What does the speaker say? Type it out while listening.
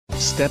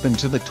Step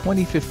into the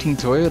 2015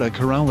 Toyota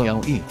Corolla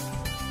LE.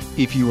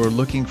 If you are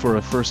looking for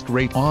a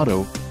first-rate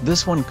auto,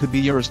 this one could be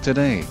yours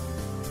today.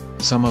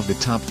 Some of the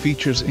top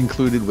features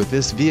included with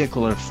this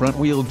vehicle are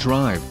front-wheel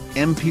drive,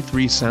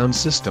 MP3 sound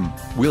system,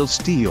 wheel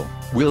steel,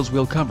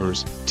 wheel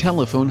covers,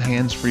 telephone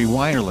hands-free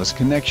wireless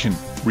connection,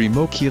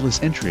 remote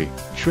keyless entry,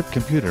 trip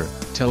computer,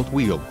 tilt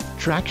wheel,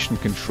 traction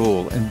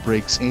control and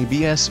brakes,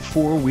 ABS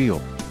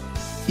 4-wheel.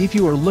 If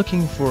you are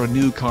looking for a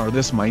new car,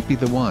 this might be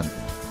the one.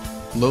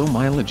 Low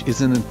mileage is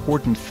an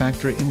important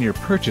factor in your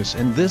purchase,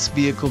 and this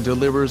vehicle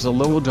delivers a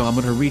low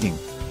odometer reading.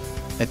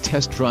 A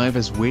test drive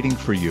is waiting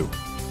for you.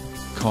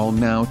 Call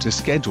now to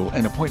schedule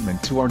an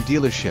appointment to our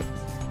dealership.